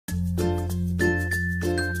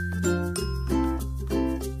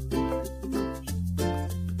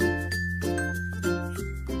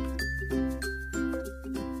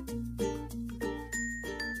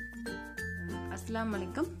Assalamu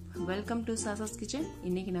alaikum. Welcome to shasha'skitchen.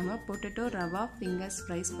 இன்னைக்கு நாம potato rava fingers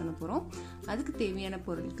fries பண்ண போறோம். அதுக்கு தேவையான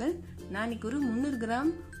பொருட்கள் நான் இன்னைக்கு ஒரு 300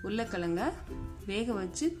 கிராம் உருளைக்கிழங்க வேக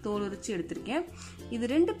வச்சு தோல் உரிச்சு எடுத்துர்க்கேன். இது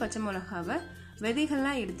 2 பச்சை மிளகாவை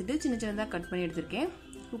விதைகள்லாம் எடுத்துட்டு சின்ன சின்னதா கட் பண்ணி எடுத்துர்க்கேன்.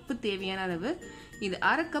 உப்பு தேவையான அளவு. இது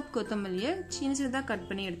 1/2 கப் கொத்தமல்லியை சின்ன சின்னதா கட்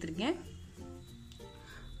பண்ணி எடுத்துர்க்கேன்.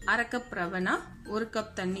 1/2 கப் ரவைனா 1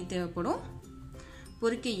 கப் தண்ணி தேவைப்படும்.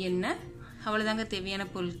 பொரிக்க எண்ணெய் அவ்வளவுதாங்க தேவையான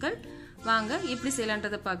பொருட்கள். வாங்க எப்படி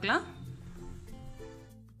செய்யலாம்ன்றதை பார்க்கலாம்.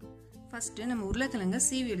 ஃபர்ஸ்ட் நம்ம உருளைக்கிழங்க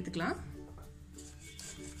சீவி எடுத்துக்கலாம்.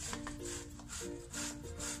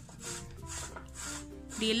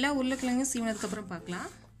 இப்படி எல்லா உருளைக்கிழங்கும் சீவினதுக்கு அப்புறம் பார்க்கலாம்.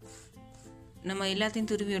 நம்ம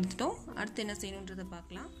எல்லாத்தையும் துருவி எடுத்துட்டோம். அடுத்து என்ன செய்யணும்ன்றதை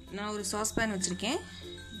பார்க்கலாம். நான் ஒரு சாஸ் பேன் வச்சிருக்கேன்.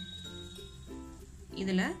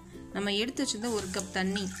 இதில் நம்ம எடுத்து வச்சிருந்த 1 கப்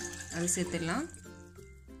தண்ணி அதை சேர்த்துடலாம்.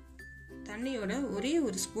 தண்ணியோட ஒரே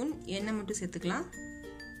ஒரு ஸ்பூன் எண்ணெய் மட்டும் சேர்த்துக்கலாம்.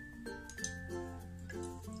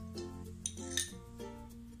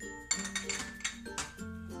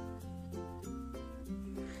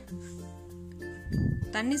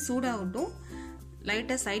 தண்ணி சூடாகட்டும்.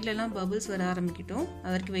 லைட்டா சைட்ல எல்லாம் பபிள்ஸ் வர ஆரம்பிக்கட்டும்.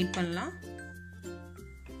 அது வரைக்கும் வெயிட் பண்ணலாம்.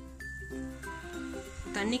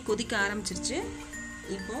 தண்ணி கொதிக்க ஆரம்பிச்சிருச்சு.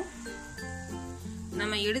 இப்போ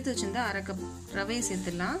நம்ம எடுத்து வச்சிருந்த 1/2 கப் ரவையை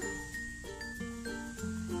சேர்த்துடலாம்.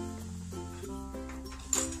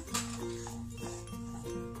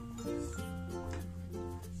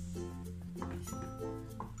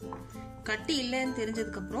 கட்டி இல்லைன்னு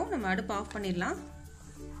தெரிஞ்சதுக்கு அப்புறம் நம்ம அடுப்பு ஆஃப் பண்ணிடலாம்.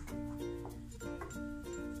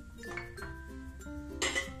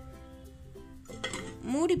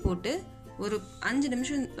 மூடி போட்டு ஒரு 5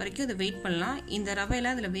 நிமிஷம் வரைக்கும் அதை வெயிட் பண்ணலாம். இந்த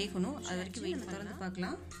ரவையெல்லாம் அதில் வேகணும். அது வரைக்கும் வெயிட் திறந்து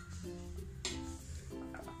பார்க்கலாம்.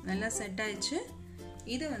 நல்லா செட் ஆயிடுச்சு.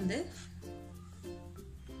 இதை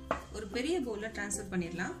ஒரு பெரிய பவுல்ல டிரான்ஸ்ஃபர்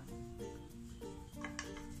பண்ணிடலாம்.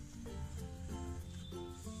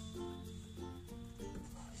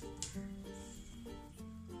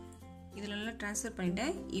 இதில் நல்லா டிரான்ஸ்ஃபர்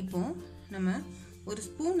பண்ணிட்டேன். இப்போ நம்ம ஒரு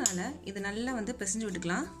ஸ்பூனால இதை நல்லா பிசைஞ்சு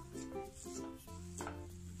விட்டுக்கலாம்.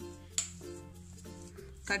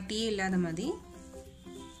 கட்டியே இல்லாத மாதிரி.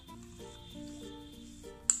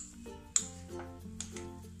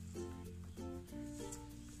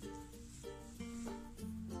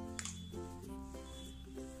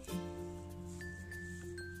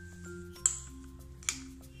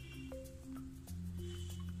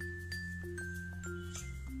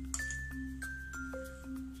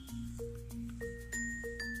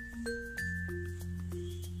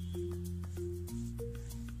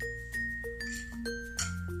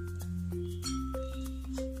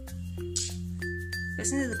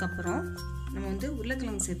 பிசைஞ்சதுக்கு அப்புறம் நம்ம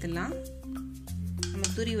உருளைக்கிழங்கு சேர்த்துடலாம். நம்ம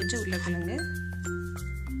துரி வச்ச உருளைக்கிழங்கு.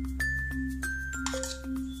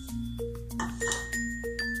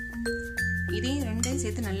 இதையும் ரெண்டையும்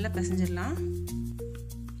சேர்த்து நல்லா பிசைஞ்சிடலாம்.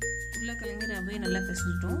 உருளைக்கிழங்கு ரவையை நல்லா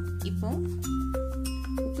பிசைஞ்சிட்டோம். இப்போ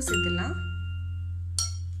உப்பு சேர்த்துடலாம்.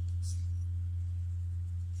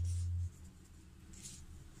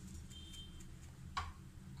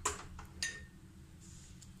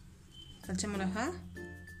 பச்சை மிளகாய்,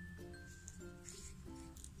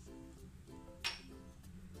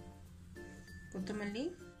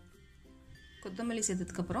 கொத்தமல்லி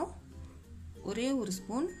சேர்த்ததுக்கு அப்புறம் ஒரே ஒரு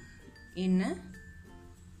ஸ்பூன் எண்ணெய்.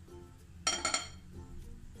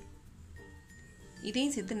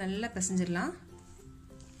 இதையும் சேர்த்து நல்லா பிசைஞ்சிடலாம்.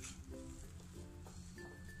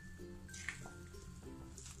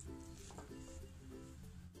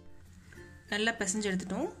 நல்லா பிசைஞ்சு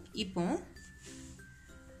எடுத்துட்டோம். இப்போ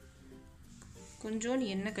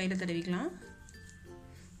கொஞ்சோண்டு எண்ணெய் கையில் தடவிக்கலாம்.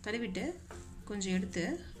 தடவிட்டு கொஞ்சம் எடுத்து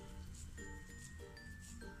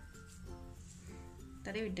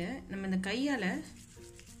தடவிட்டு நம்ம இந்த கையால்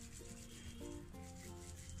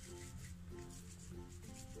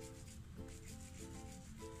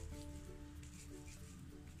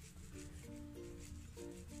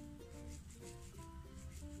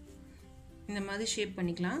இந்த மாதிரி ஷேப்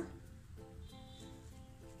பண்ணிக்கலாம்.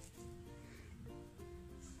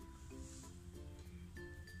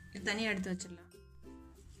 தனியாக எடுத்து வச்சிடலாம்.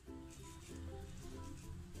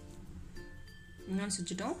 இன்னொன்று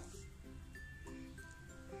செஞ்சுட்டோம்.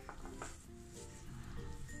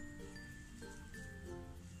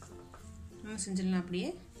 இன்னும் செஞ்சிடலாம். அப்படியே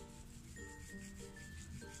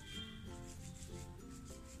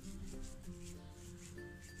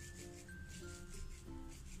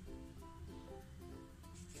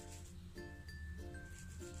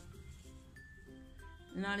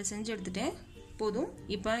நாலு செஞ்சு எடுத்துட்டேன். போதும்.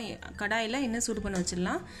 இப்போ கடாயில் எண்ணெய் சூடு பண்ண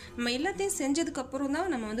வச்சிடலாம். நம்ம எல்லாத்தையும் செஞ்சதுக்கு அப்புறம்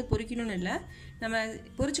தான் நம்ம பொரிக்கணும்னு இல்லை, நம்ம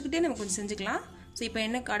பொரிச்சுக்கிட்டே நம்ம கொஞ்சம் செஞ்சுக்கலாம். ஸோ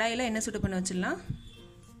இப்போ கடாயில் எண்ணெய் சூடு பண்ண வச்சிடலாம்.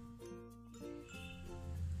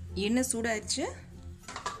 எண்ணெய் சூடாயிருச்சு.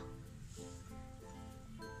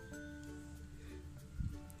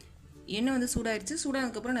 எண்ணெய் வந்து சூடாயிருச்சு.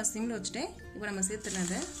 சூடானதுக்கப்புறம் நான் சிம்மில் வச்சுட்டேன். இப்போ நம்ம சேர்த்துடலாம்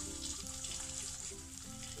அதை.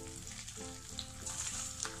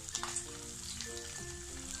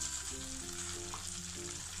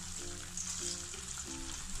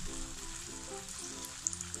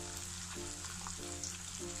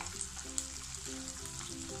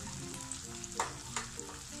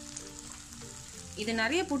 இது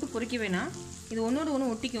நிறைய போட்டு பொரிக்க வேணாம். இது ஒன்றோட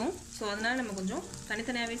ஒன்று ஒட்டிக்கும். ஸோ அதனால் நம்ம கொஞ்சம்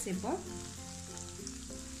தனித்தனியாகவே சேர்ப்போம்.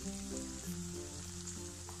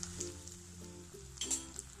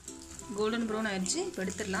 கோல்டன் ப்ரௌன் ஆயிடுச்சு. இப்போ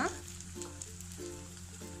எடுத்துடலாம்.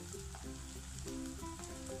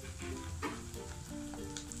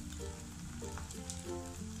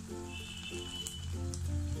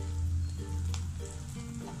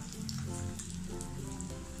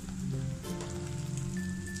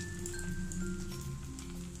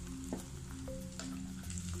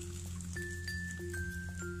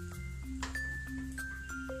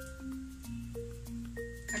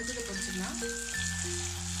 அடுத்தது பொரிச்சிடலாம்.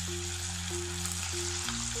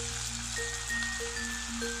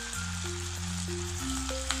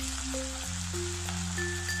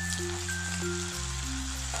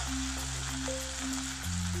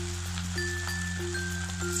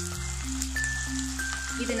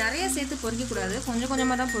 இது நிறைய சேர்த்து பொரிக்க கூடாது. கொஞ்சம்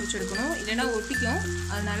கொஞ்சமாக தான் பொரிச்சு எடுக்கணும், இல்லைன்னா ஒட்டிக்கும்.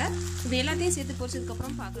 அதனால இது எல்லாத்தையும் சேர்த்து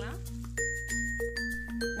பொரிச்சதுக்கப்புறம் பார்க்கலாம்.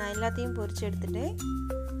 நான் எல்லாத்தையும் பொரிச்சு எடுத்துட்டேன்.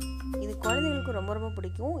 இது குழந்தைங்களுக்கு ரொம்ப ரொம்ப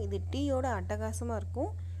பிடிக்கும். இது டீயோட அட்டகாசமாக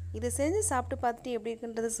இருக்கும். இதை செஞ்சு சாப்பிட்டு பார்த்துட்டு எப்படி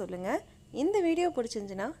இருக்குன்றதை சொல்லுங்கள். இந்த வீடியோ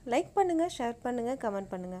பிடிச்சிருந்துச்சுன்னா லைக் பண்ணுங்கள், ஷேர் பண்ணுங்கள்,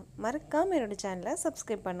 கமெண்ட் பண்ணுங்கள். மறக்காமல் என்னோடய சேனலை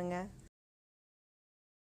சப்ஸ்கிரைப் பண்ணுங்கள்.